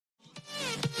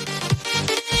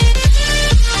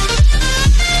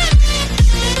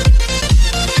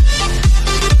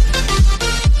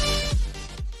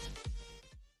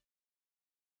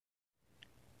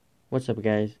What's up,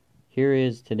 guys? Here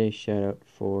is today's shoutout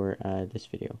for this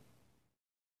video.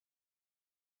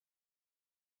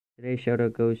 Today's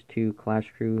shoutout goes to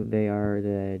Clash Crew. They are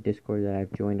the Discord that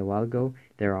I've joined a while ago.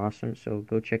 They're awesome, so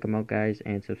go check them out, guys,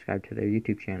 and subscribe to their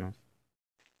YouTube channels.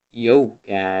 Yo,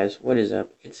 guys, what is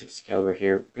up? It's Excalibur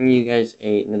here, bringing you guys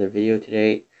another video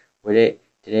today.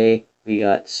 Today we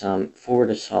got some Forward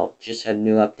Assault. Just had a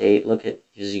new update. Look at,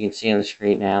 as you can see on the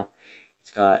screen now. It's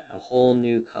got a whole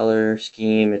new color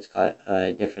scheme. It's got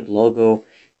a different logo.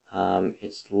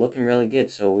 It's looking really good.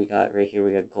 So we got right here,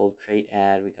 we got gold crate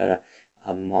ad. We got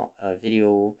a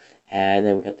video ad.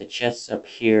 Then we got the chests up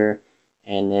here.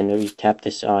 And then you tap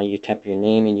this on, you tap your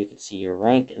name and you can see your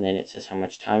rank. And then it says how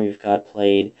much time you've got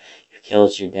played, your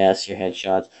kills, your deaths, your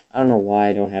headshots. I don't know why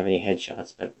I don't have any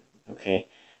headshots, but okay.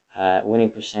 Winning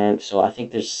percent. So I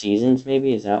think there's seasons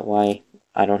maybe. Is that why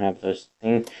I don't have those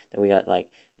things? Then we got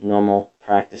like normal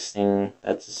practice thing,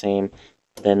 that's the same.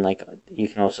 Then like you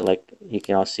can also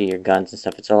see your guns and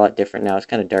stuff. It's a lot different now. It's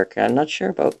kind of darker. I'm not sure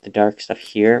about the dark stuff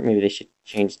here. Maybe they should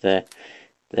change the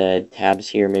tabs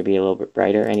here, maybe a little bit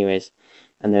brighter. Anyways,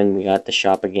 and then we got the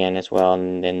shop again as well,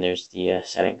 and then there's the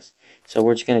settings. So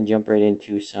we're just gonna jump right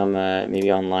into some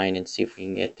maybe online and see if we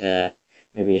can get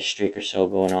maybe a streak or so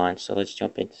going on. So let's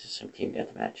jump into some team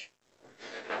deathmatch.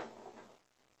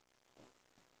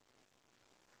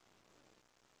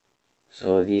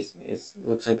 So it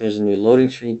looks like there's a new loading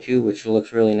screen too, which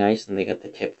looks really nice, and they got the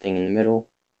tip thing in the middle.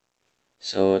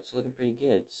 So it's looking pretty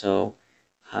good. So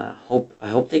I hope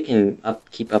they can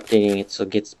keep updating it so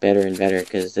it gets better and better,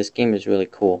 because this game is really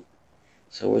cool.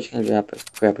 So we're just gonna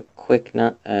grab a quick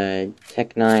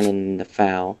Tech 9 and the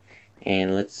foul,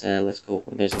 and let's go.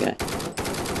 There's a guy.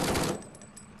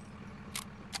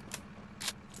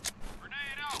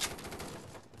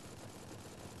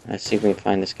 Let's see if we can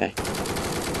find this guy.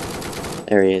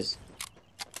 There he is.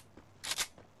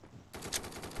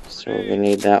 Throw a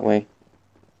grenade that way.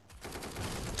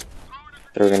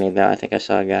 Throw a grenade that. I think I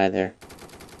saw a guy there.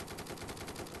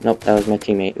 Nope, that was my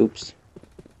teammate. Oops.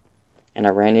 And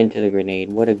I ran into the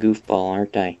grenade. What a goofball,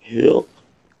 aren't I?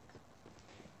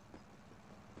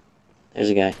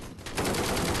 There's a guy.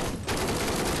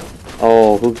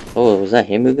 Oh, was that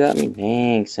him who got me?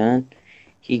 Dang, son.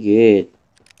 He good.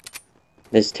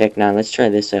 This Tech 9, let's try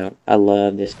this out. I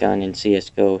love this gun in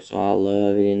CSGO, so I'll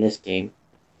love it in this game.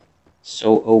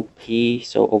 So OP,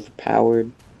 so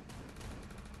overpowered.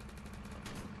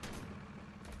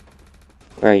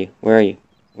 Where are you? Where are you?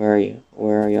 Where are you?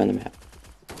 Where are you on the map?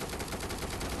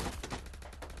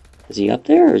 Is he up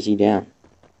there or is he down?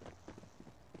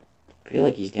 I feel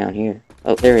like he's down here.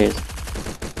 Oh, there he is.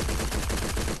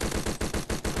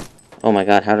 Oh my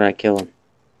god, how did I kill him?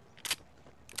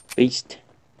 Beast.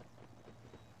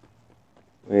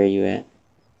 Where are you at?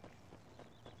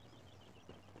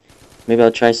 Maybe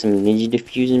I'll try some ninja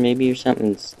diffusing maybe or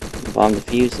something. Bomb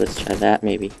defuse. Let's try that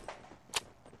maybe.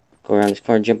 Go around this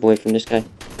corner, jump away from this guy.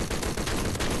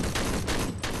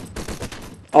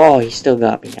 Oh, he still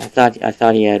got me. I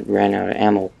thought he had ran out of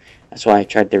ammo. That's why I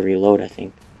tried to reload, I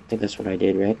think. I think that's what I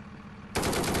did, right?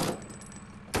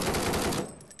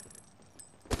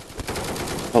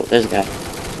 Oh, there's a guy.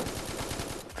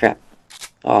 Crap.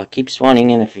 Oh, I keep spawning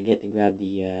in. I forget to grab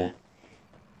the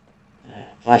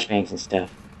flashbangs and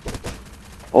stuff.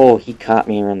 Oh, he caught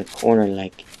me around the corner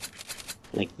like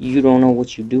you don't know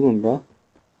what you're doing, bro.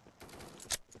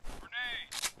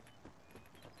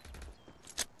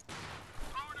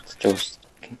 Let's throw a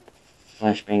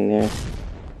flashbang there.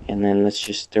 And then let's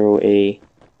just throw a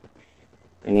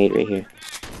grenade right here.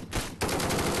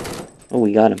 Oh,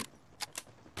 we got him.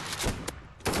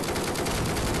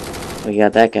 We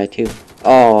got that guy too.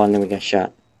 Oh, and then we got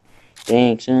shot.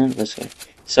 Dang, son. Let's go.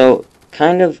 So,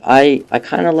 kind of, I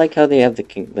kind of like how they have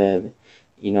the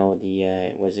you know,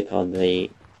 the, what is it called?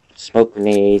 The smoke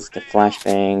grenades, the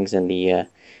flashbangs, and the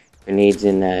grenades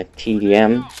in the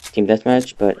TDM, Team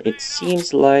Deathmatch, but it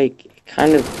seems like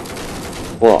kind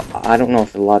of, well, I don't know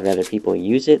if a lot of other people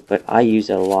use it, but I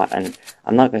use it a lot, and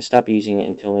I'm not going to stop using it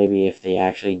until maybe if they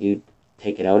actually do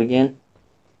take it out again,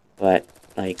 but,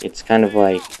 like, it's kind of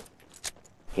like,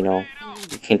 you know,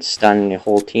 you can stun the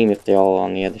whole team if they're all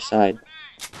on the other side.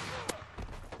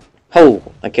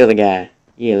 Oh, I killed a guy.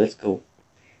 Yeah, let's go.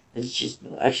 Let's just,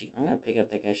 actually, I'm going to pick up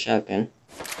that guy's shotgun.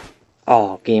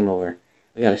 Oh, game over.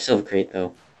 We got a silver crate,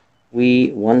 though.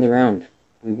 We won the round.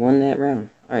 We won that round.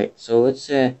 Alright, so let's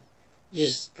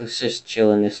just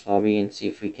chill in this lobby and see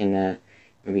if we can,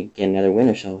 maybe get another win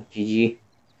or so. GG.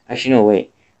 Actually, no,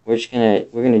 wait. We're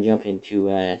gonna jump into,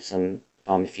 some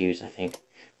bomb defuse, I think.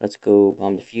 Let's go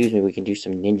bomb defuse. Maybe we can do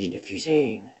some ninja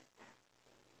defusing.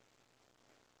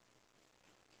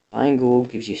 Buying gold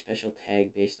gives you a special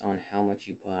tag based on how much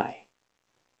you buy.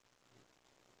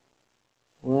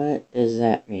 What does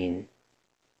that mean?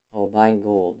 Oh, buying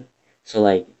gold. So,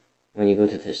 like, when you go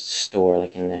to the store,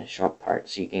 like in the shop part,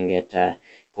 so you can get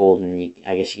gold, and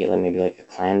I guess you get like maybe like a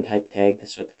clan type tag.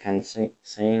 That's what they're kind of saying.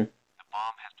 The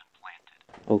bomb has been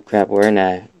planted. Oh crap! We're in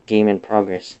a game in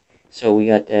progress. So we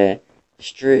got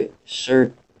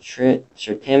Sir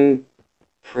Tim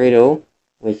Prado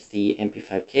with the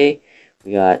MP5K.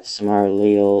 We got Samar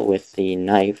Leal with the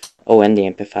knife. Oh, and the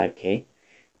MP5K.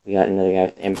 We got another guy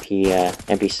with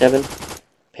MP7.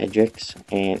 Pedrix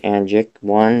and Angic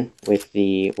one with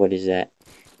the, what is that?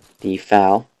 The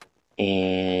foul.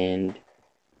 And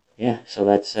yeah, so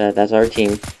that's our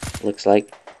team. Looks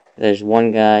like there's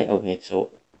one guy. Okay,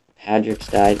 so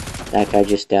Pedrix died. That guy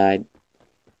just died.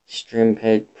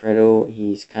 Predo,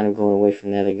 he's kind of going away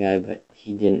from the other guy, but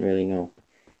he didn't really know.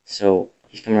 So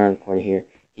he's coming around the corner here.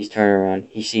 He's turning around.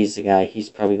 He sees the guy. He's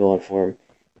probably going for him.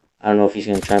 I don't know if he's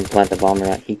going to try and plant the bomb or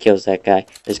not. He kills that guy.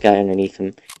 This guy underneath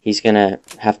him. He's going to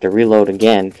have to reload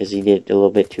again because he did it a little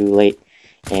bit too late.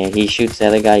 And he shoots the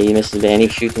other guy. He misses, and he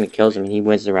shoots him and kills him. And he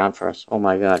wins the round for us. Oh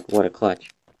my god, what a clutch.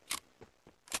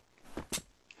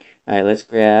 Alright, let's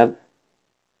grab...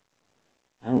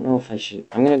 I don't know if I should...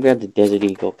 I'm going to grab the Desert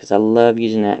Eagle because I love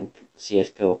using that in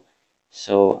CSGO.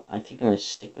 So I think I'm going to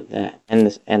stick with that. And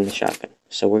the shotgun.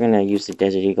 So we're going to use the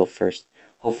Desert Eagle first.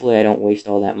 Hopefully I don't waste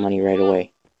all that money right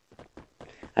away.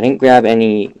 I didn't grab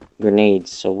any grenades,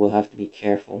 so we'll have to be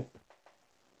careful.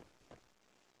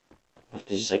 We'll have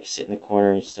to just like sit in the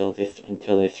corner until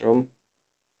they throw them.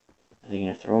 Are they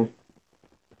gonna throw them?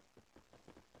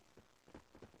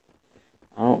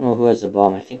 I don't know who has the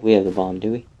bomb. I think we have the bomb,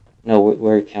 do we? No,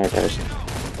 we're counter-terrorism.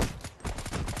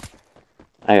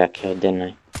 I got killed, didn't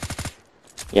I?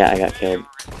 Yeah, I got killed.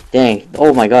 Dang.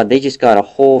 Oh my god, they just got a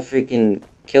whole freaking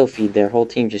kill feed. Their whole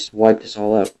team just wiped us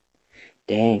all out.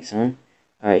 Dang, son.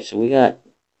 Alright, so we got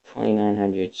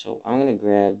 2,900. So I'm gonna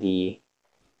grab the...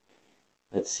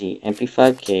 Let's see,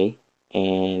 MP5K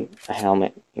and a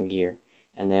helmet and gear.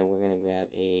 And then we're going to grab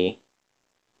a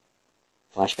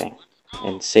flashbang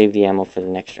and save the ammo for the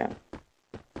next round.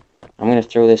 I'm going to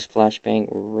throw this flashbang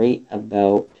right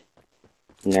about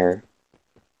there.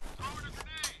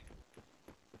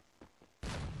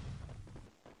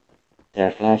 Did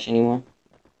I flash anyone?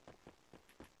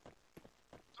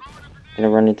 I'm going to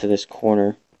run into this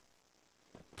corner.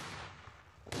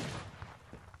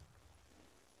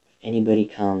 If anybody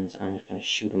comes, I'm just going to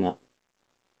shoot them up.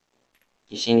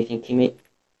 You see anything, teammate?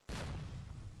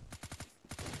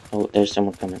 Oh, there's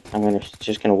someone coming. I'm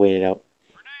just gonna wait it out.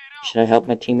 Should I help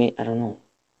my teammate? I don't know.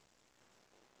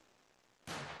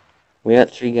 We got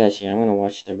 3 guys here. I'm gonna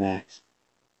watch their backs.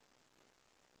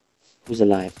 Who's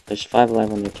alive? There's 5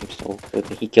 alive on their team still.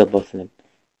 Okay, he killed both of them.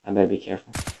 I better be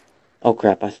careful. Oh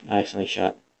crap! I accidentally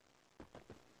shot.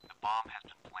 The bomb has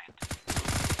been planted.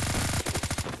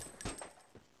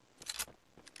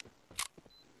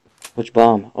 Which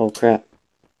bomb? Oh crap!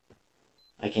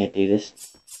 I can't do this.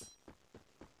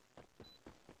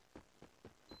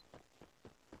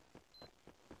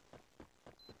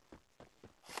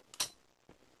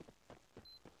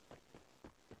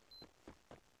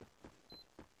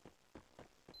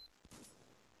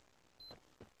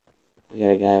 We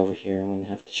got a guy over here. I'm gonna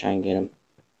have to try and get him.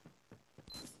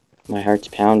 My heart's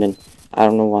pounding. I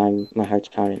don't know why my heart's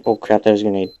pounding. Oh crap, that was a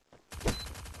grenade.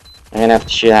 I'm gonna have to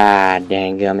shoot. Ah,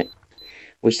 dang gummit.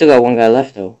 We still got one guy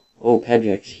left though. Oh,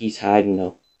 Pedrix, he's hiding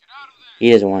though.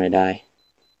 He doesn't want to die.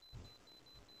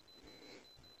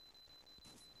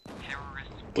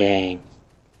 Dang.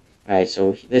 Alright,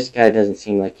 so this guy doesn't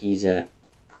seem like he's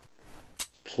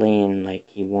playing like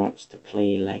he wants to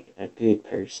play like a good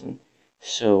person.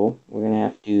 So, we're gonna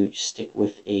have to stick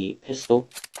with a pistol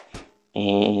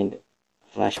and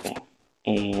flashbang.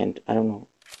 And, I don't know,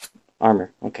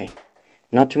 armor. Okay.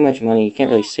 Not too much money. You can't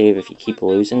really save if you keep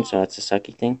losing, so that's a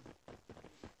sucky thing.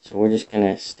 So we're just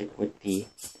gonna stick with the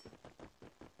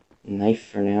knife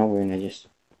for now. We're gonna just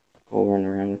go run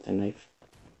around with the knife.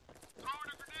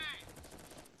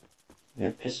 We got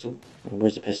a pistol.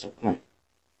 Where's the pistol? Come on.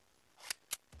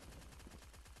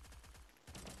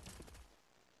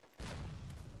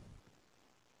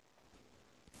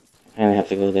 I'm gonna have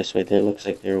to go this way. It looks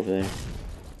like they're over there.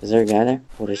 Is there a guy there?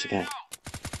 Oh, there's a guy.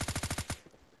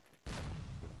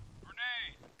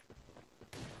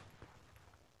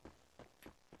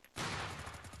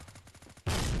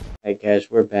 Alright guys,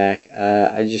 we're back.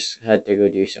 I just had to go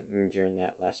do something during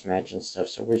that last match and stuff,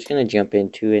 so we're just gonna jump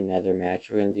into another match.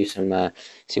 We're gonna do some,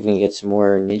 see if we can get some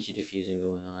more ninja diffusing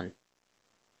going on.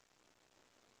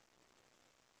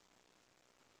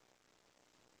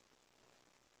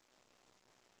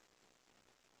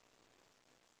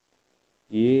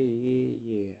 Yeah, yeah,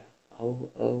 yeah.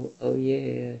 Oh, oh, oh,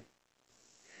 yeah.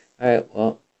 Alright,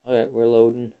 well, alright, we're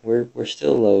loading. We're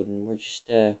still loading. We're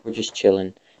just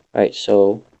chilling. Alright,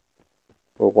 so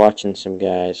we're watching some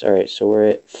guys. Alright, so we're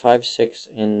at 5-6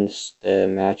 in the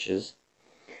matches.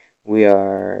 We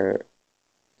are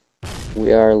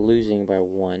losing by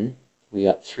 1. We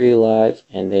got 3 alive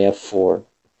and they have 4.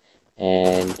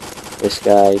 And this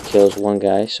guy kills one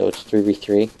guy, so it's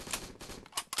 3v3.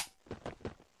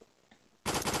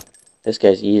 This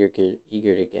guy's eager to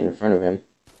get in front of him.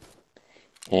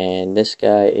 And this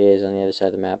guy is on the other side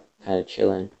of the map, kind of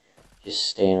chilling, just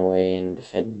staying away and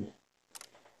defending.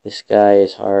 This guy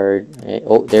is hard.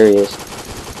 Oh, there he is.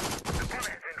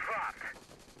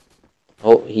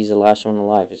 Oh, he's the last one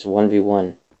alive. It's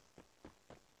 1v1.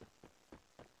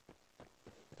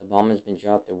 The bomb has been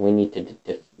dropped and we need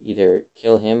to either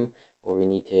kill him or we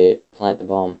need to plant the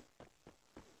bomb.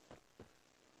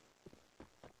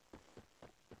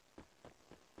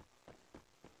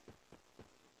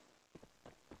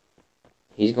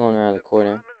 He's going around the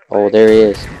corner. Oh, there he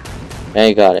is. Now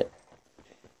he got it.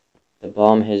 The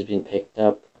bomb has been picked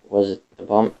up. Was it the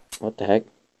bomb? What the heck?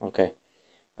 Okay.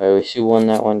 Alright, we see won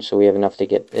that one, so we have enough to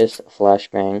get this, a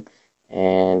flashbang,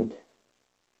 and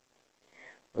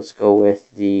let's go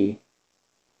with the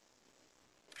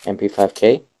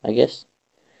MP5K, I guess.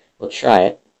 We'll try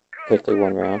it. Quickly,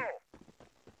 one round.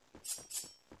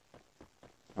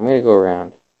 I'm going to go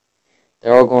around.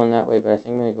 They're all going that way, but I think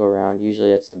I'm going to go around. Usually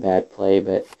that's the bad play,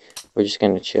 but we're just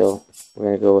going to chill. We're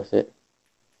going to go with it.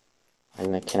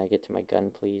 And can I get to my gun,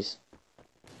 please?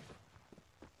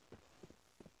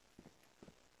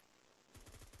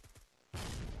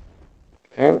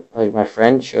 Apparently, like, my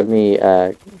friend showed me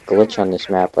a glitch on this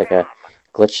map, like a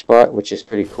glitch spot, which is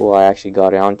pretty cool. I actually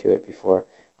got onto it before.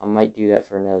 I might do that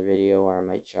for another video, or I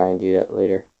might try and do that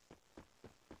later.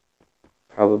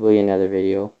 Probably another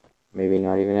video. Maybe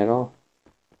not even at all.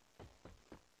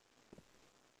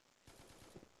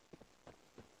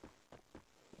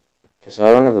 Because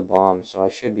I don't have the bomb, so I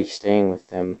should be staying with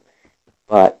them.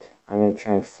 But I'm going to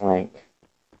try and flank.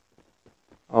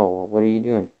 Oh, well, what are you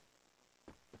doing?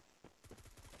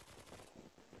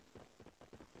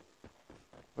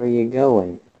 Where are you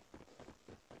going?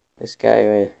 This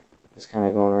guy is kind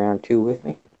of going around too with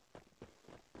me.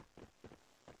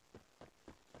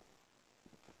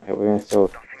 Alright, we're going to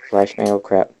throw flashbang. Oh,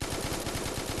 crap.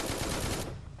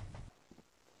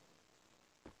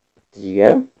 Did you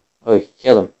get him? Oh, you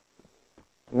killed him.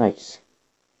 Nice.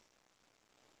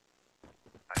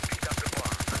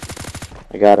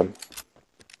 I got him.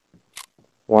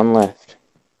 One left.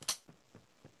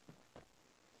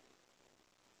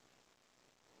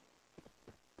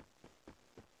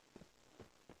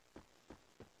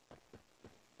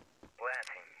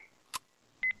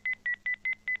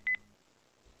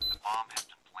 The bomb has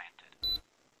been planted.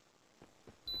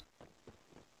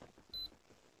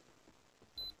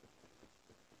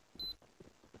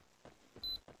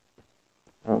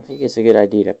 I don't think it's a good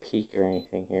idea to peek or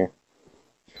anything here.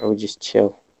 Probably just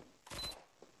chill.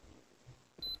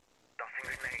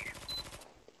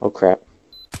 Oh, crap.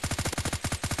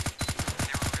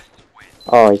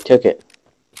 Oh, he took it.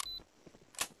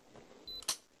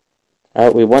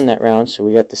 Alright, we won that round, so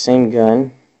we got the same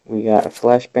gun. We got a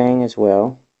flashbang as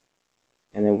well.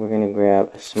 And then we're going to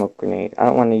grab a smoke grenade. I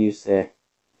don't want to use the...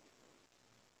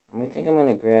 I think I'm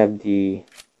going to grab the...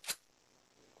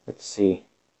 Let's see.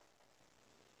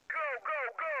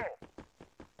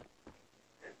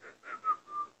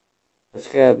 Let's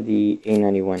grab the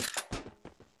A91.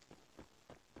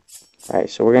 Alright,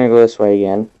 so we're going to go this way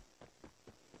again.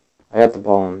 I got the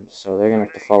bomb, so they're going to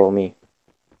have to follow me.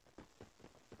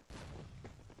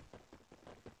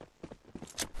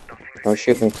 Don't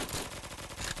shoot me.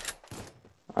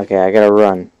 Okay, I gotta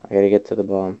run. I gotta get to the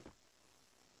bomb.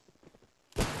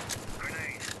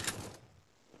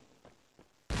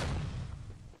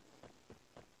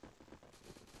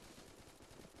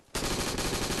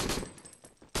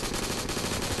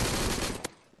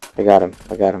 I got him.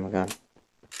 I got him. I got him.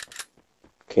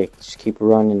 Okay, just keep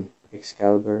running,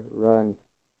 Excalibur. Run.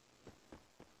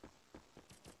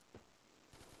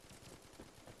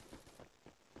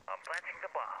 I'm planting the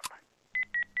bomb.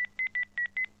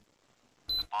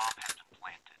 The bomb has been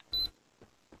planted.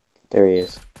 There he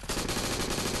is.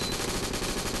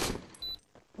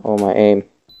 Oh, my aim.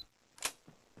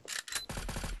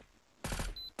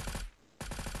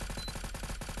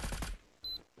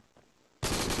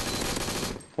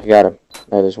 I got him.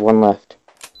 Now there's one left.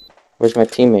 Where's my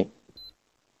teammate?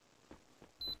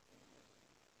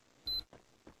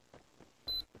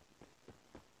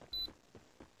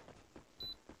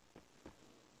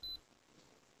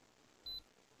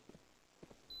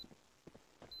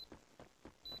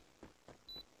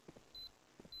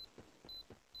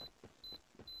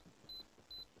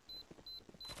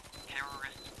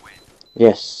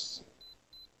 Yes.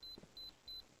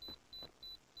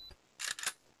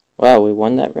 Wow, we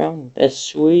won that round? That's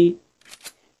sweet.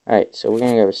 Alright, so we're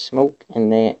gonna grab a smoke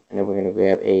and then we're gonna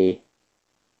grab a...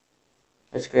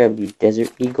 Let's grab the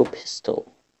Desert Eagle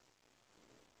pistol.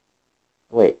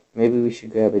 Wait, maybe we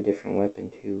should grab a different weapon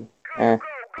too.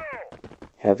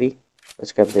 Heavy?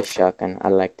 Let's grab this shotgun. I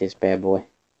like this bad boy.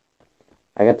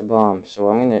 I got the bomb, so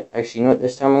I'm gonna... Actually, you know what?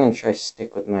 This time I'm gonna try to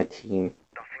stick with my team.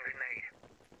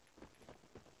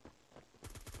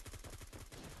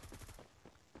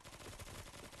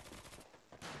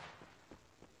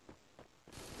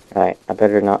 Alright, I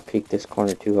better not peek this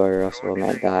corner too hard or else I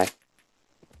might die.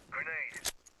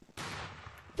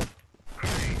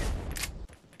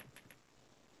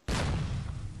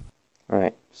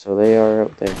 Alright, so they are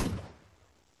up there.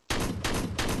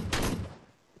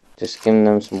 Just giving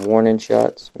them some warning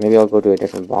shots. Maybe I'll go to a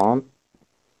different bomb.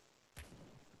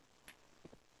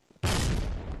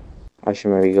 I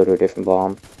should maybe go to a different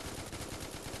bomb.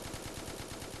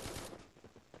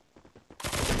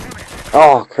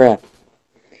 Oh, crap.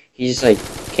 He just, like,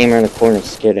 came around the corner and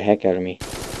scared the heck out of me.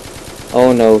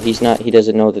 Oh, no, he's not. He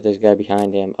doesn't know that there's a guy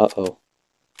behind him. Uh-oh.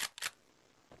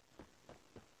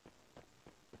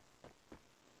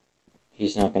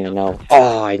 He's not gonna know.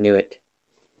 Oh, I knew it.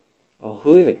 Oh,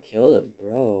 who even killed him,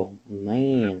 bro?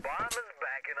 Man.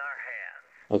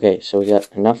 Okay, so we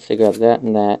got enough to grab that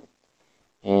and that.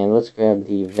 And let's grab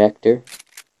the Vector.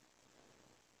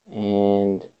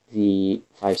 And the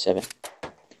 5.7.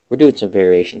 We're doing some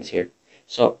variations here.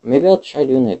 So, maybe I'll try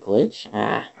doing that glitch.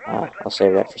 I'll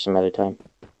save that for some other time.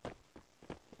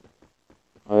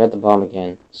 I got the bomb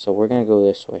again, so we're gonna go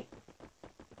this way.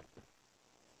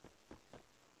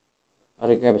 How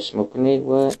to grab a smoke grenade?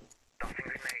 What?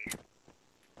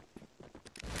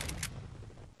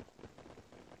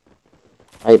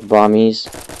 Alright, bombies.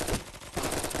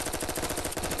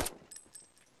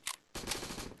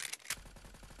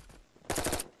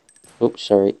 Oops,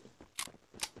 sorry.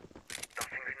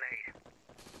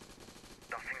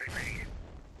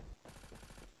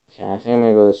 Okay, I think I'm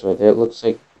gonna go this way. It looks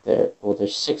like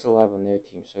there's 6 alive on their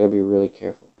team, so I gotta be really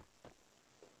careful.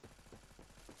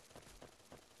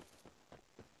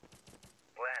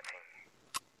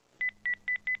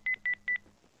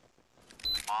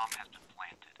 Bomb has been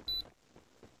planted.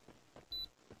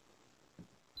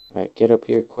 Alright, get up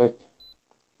here quick.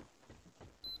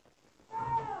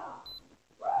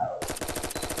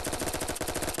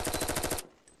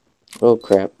 Oh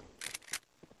crap.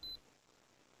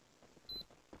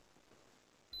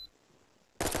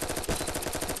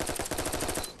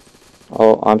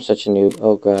 Oh, I'm such a noob.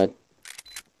 Oh god.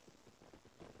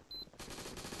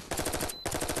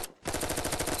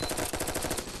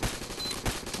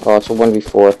 Oh, it's a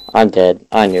 1v4. I'm dead.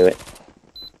 I knew it.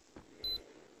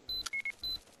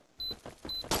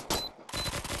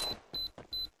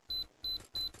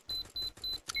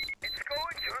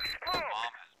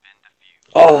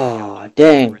 Oh,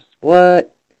 dang.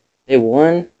 What? They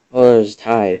won? Oh, it was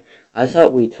tied. I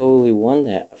thought we totally won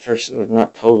that. First,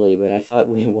 not totally, but I thought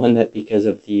we won that because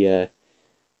of the,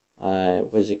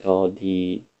 what is it called?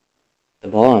 The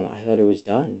bomb. I thought it was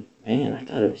done. Man, I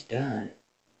thought it was done.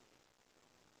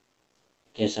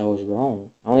 Guess I was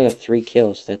wrong. I only got 3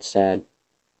 kills. That's sad.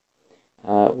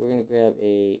 We're gonna grab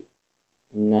a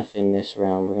nothing this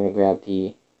round. We're gonna grab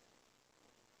the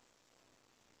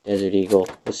Desert Eagle.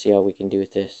 Let's see how we can do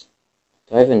with this.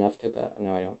 Do I have enough to...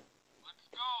 No, I don't.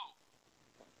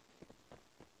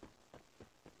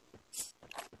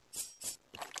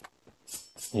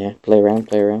 Yeah, play around,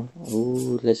 play around.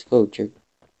 Ooh, let's go, jerk.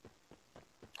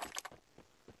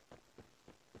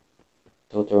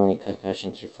 Don't throw any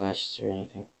concussions or flashes or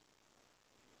anything.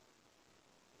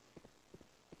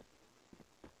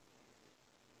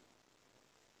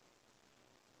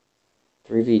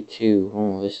 "3v2.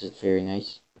 Oh, this is very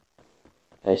nice.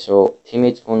 Okay, so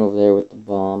teammate's going over there with the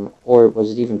bomb. Or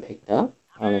was it even picked up?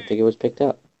 I don't think it was picked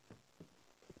up.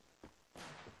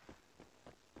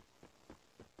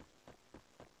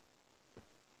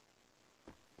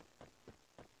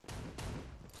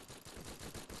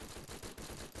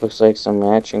 Looks like some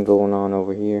action going on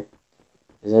over here.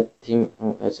 Is that team?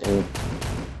 Oh, that's enemy.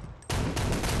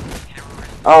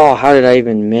 Oh, how did I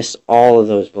even miss all of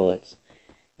those bullets?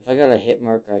 If I got a hit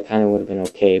marker, I kind of would have been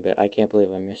okay, but I can't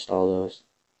believe I missed all those.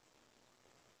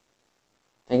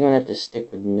 I think I'm going to have to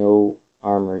stick with no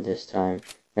armor this time.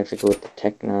 I have to go with the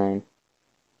Tech 9.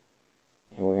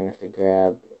 And we're going to have to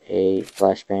grab a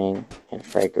flashbang and a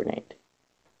frag grenade.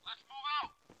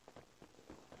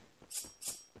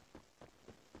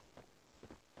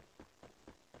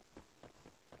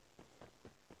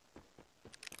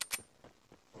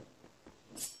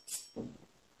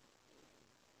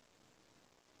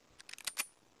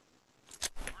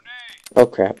 Oh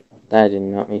crap, I did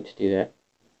not mean to do that.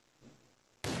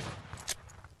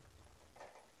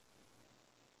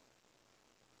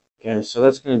 Okay, so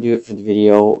that's going to do it for the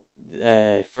video.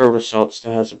 Ferb Assault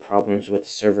still has some problems with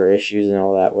server issues and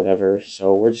all that, whatever.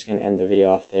 So we're just going to end the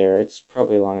video off there. It's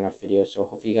probably a long enough video, so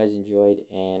hope you guys enjoyed,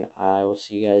 and I will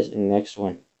see you guys in the next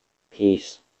one.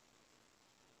 Peace.